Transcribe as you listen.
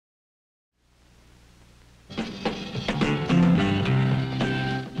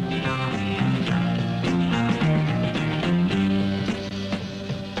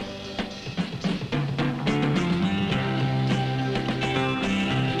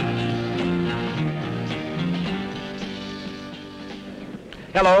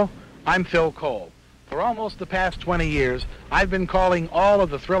Hello, I'm Phil Cole. For almost the past 20 years, I've been calling all of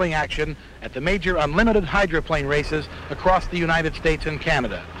the thrilling action at the major unlimited hydroplane races across the United States and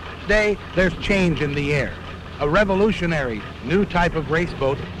Canada. Today, there's change in the air. A revolutionary new type of race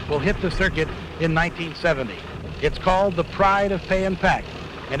boat will hit the circuit in 1970. It's called the Pride of Pay and Pack,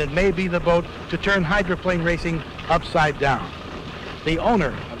 and it may be the boat to turn hydroplane racing upside down. The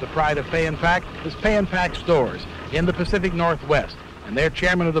owner of the Pride of Pay and Pack is Pay and Pack Stores in the Pacific Northwest, and their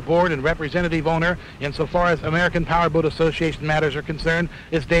chairman of the board and representative owner, insofar as American Powerboat Association matters are concerned,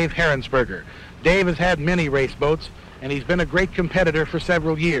 is Dave Herensberger. Dave has had many race boats, and he's been a great competitor for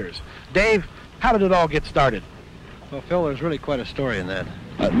several years. Dave, how did it all get started? Well, Phil, there's really quite a story in that.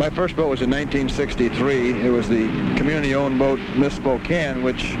 My first boat was in 1963. It was the community-owned boat Miss Spokane,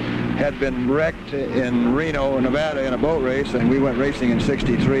 which had been wrecked in Reno, Nevada, in a boat race, and we went racing in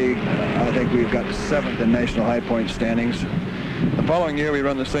 '63. I think we've got 7th in national high point standings. The following year, we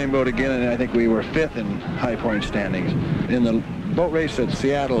run the same boat again, and I think we were 5th in high point standings. In the boat race at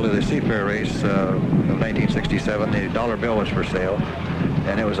Seattle, the Seafair race of 1967, the dollar bill was for sale.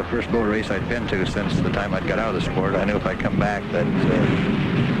 And it was the first boat race I'd been to since the time I'd got out of the sport. I knew if I come back that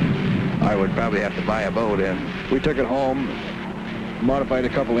I would probably have to buy a boat. And we took it home, modified a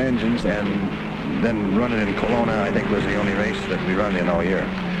couple engines, and then run it in Kelowna, I think, was the only race that we run in all year.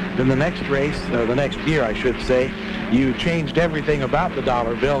 Then the next race, the next year, I should say, you changed everything about the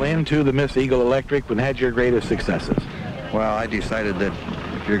dollar bill into the Miss Eagle Electric and had your greatest successes. Well, I decided that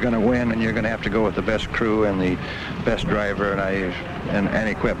if you're going to win, and you're going to have to go with the best crew and the best driver and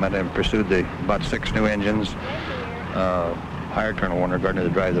equipment, and pursued about 6 new engines, hired Colonel Warner Gardner to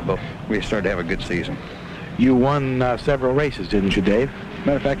drive the boat. We started to have a good season. You won several races, didn't you, Dave?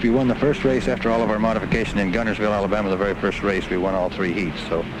 Matter of fact, we won the first race after all of our modification in Gunnersville, Alabama, the very first race. We won all 3 heats,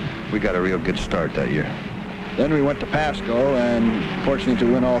 so we got a real good start that year. Then we went to Pasco, and fortunate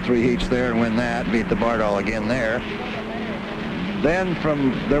to win all 3 heats there and win that, beat the Bardall again there. Then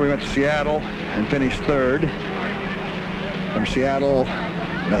from there we went to Seattle and finished 3rd. From Seattle,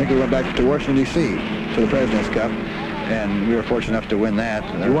 I think we went back to Washington, D.C. to the President's Cup, and we were fortunate enough to win that.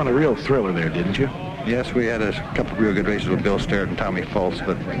 You won a real thriller there, didn't you? Yes, we had a couple of real good races with Bill Sterrett and Tommy Fultz,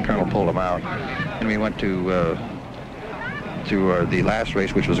 but Colonel pulled them out. And we went to the last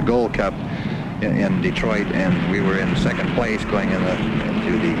race, which was a Gold Cup in Detroit, and we were in 2nd place going in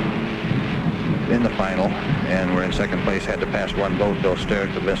the final, and we're in 2nd place. Had to pass one boat, Bill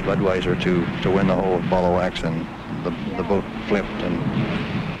Sterrett, the best Budweiser, to win the whole ball of wax, and the boat flipped. And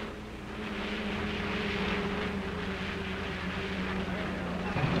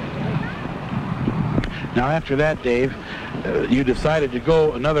now, after that, Dave, you decided to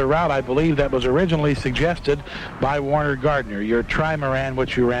go another route. I believe that was originally suggested by Warner Gardner, your trimaran,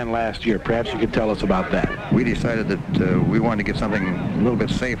 which you ran last year. Perhaps you could tell us about that. We decided that we wanted to get something a little bit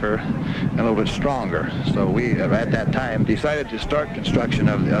safer and a little bit stronger. So we, at that time, decided to start construction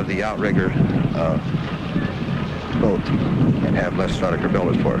of the outrigger boat and have Les Staudacher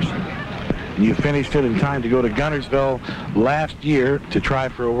build it for us. And you finished it in time to go to Gunnersville last year to try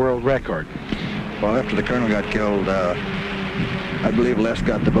for a world record. Well, after the Colonel got killed, I believe Les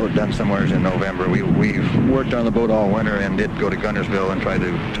got the boat done somewhere in November. We worked on the boat all winter and did go to Gunnersville and try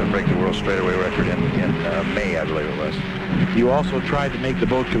to break the world straightaway record in May, I believe it was. You also tried to make the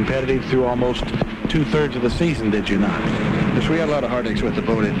boat competitive through almost 2/3 of the season, did you not? Yes, we had a lot of heartaches with the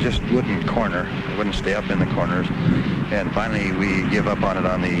boat. It just wouldn't corner. It wouldn't stay up in the corners. And finally, we give up on it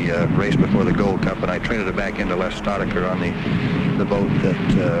on the race before the Gold Cup, and I traded it back into Les Staudacher on the boat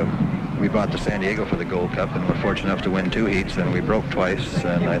that we brought to San Diego for the Gold Cup, and were fortunate enough to win 2 heats, and we broke twice,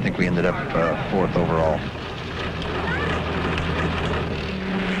 and I think we ended up 4th overall.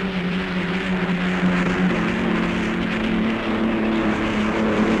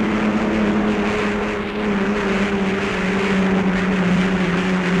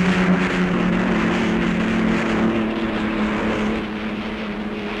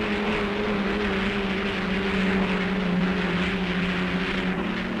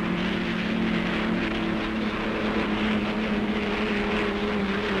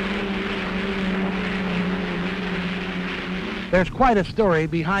 There's quite a story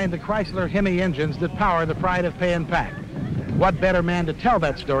behind the Chrysler Hemi engines that power the Pride of Pay and Pack. What better man to tell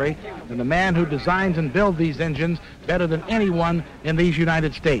that story than the man who designs and builds these engines better than anyone in these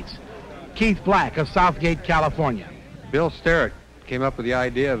United States? Keith Black of Southgate, California. Bill Sterrett came up with the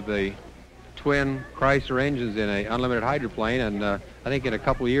idea of the twin Chrysler engines in an unlimited hydroplane, and I think in a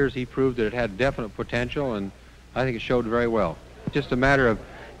couple of years he proved that it had definite potential, and I think it showed very well. Just a matter of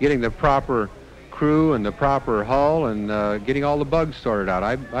getting the proper crew and the proper hull and getting all the bugs sorted out.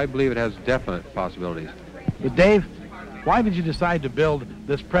 I believe it has definite possibilities. But Dave, Why did you decide to build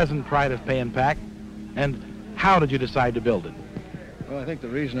this present Pride of Pay and Pack, and how did you decide to build it? Well, I think the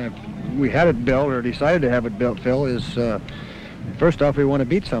reason we had it built, or decided to have it built, Phil, is first off, we want to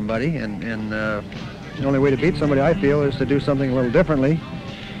beat somebody, and the only way to beat somebody, I feel, is to do something a little differently.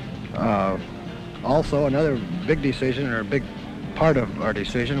 Also, another big decision, or a big part of our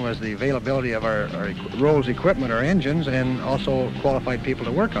decision, was the availability of our Rolls equipment, our engines, and also qualified people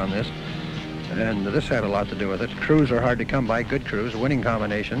to work on this. And this had a lot to do with it. Crews are hard to come by, good crews, winning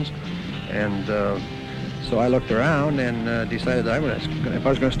combinations. And so I looked around and decided that if I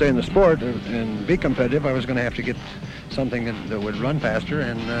was going to stay in the sport and be competitive, I was going to have to get something that would run faster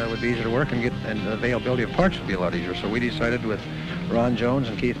and would be easier to work, and the availability of parts would be a lot easier. So we decided with Ron Jones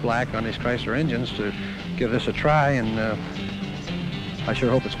and Keith Black on these Chrysler engines to give this a try, and I sure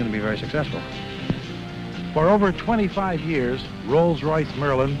hope it's going to be very successful. For over 25 years, Rolls-Royce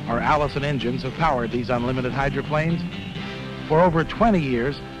Merlin or Allison engines have powered these unlimited hydroplanes. For over 20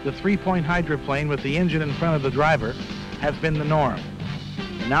 years, the three-point hydroplane with the engine in front of the driver has been the norm.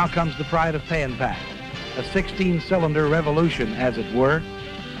 And now comes the Pride of Pay and Pack, a 16-cylinder revolution, as it were,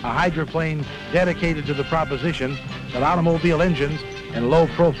 a hydroplane dedicated to the proposition that automobile engines and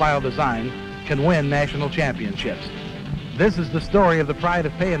low-profile design can win national championships. This is the story of the Pride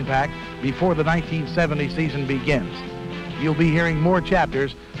of Pay and Pack before the 1970 season begins. You'll be hearing more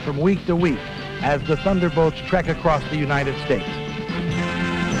chapters from week to week as the Thunderbolts trek across the United States.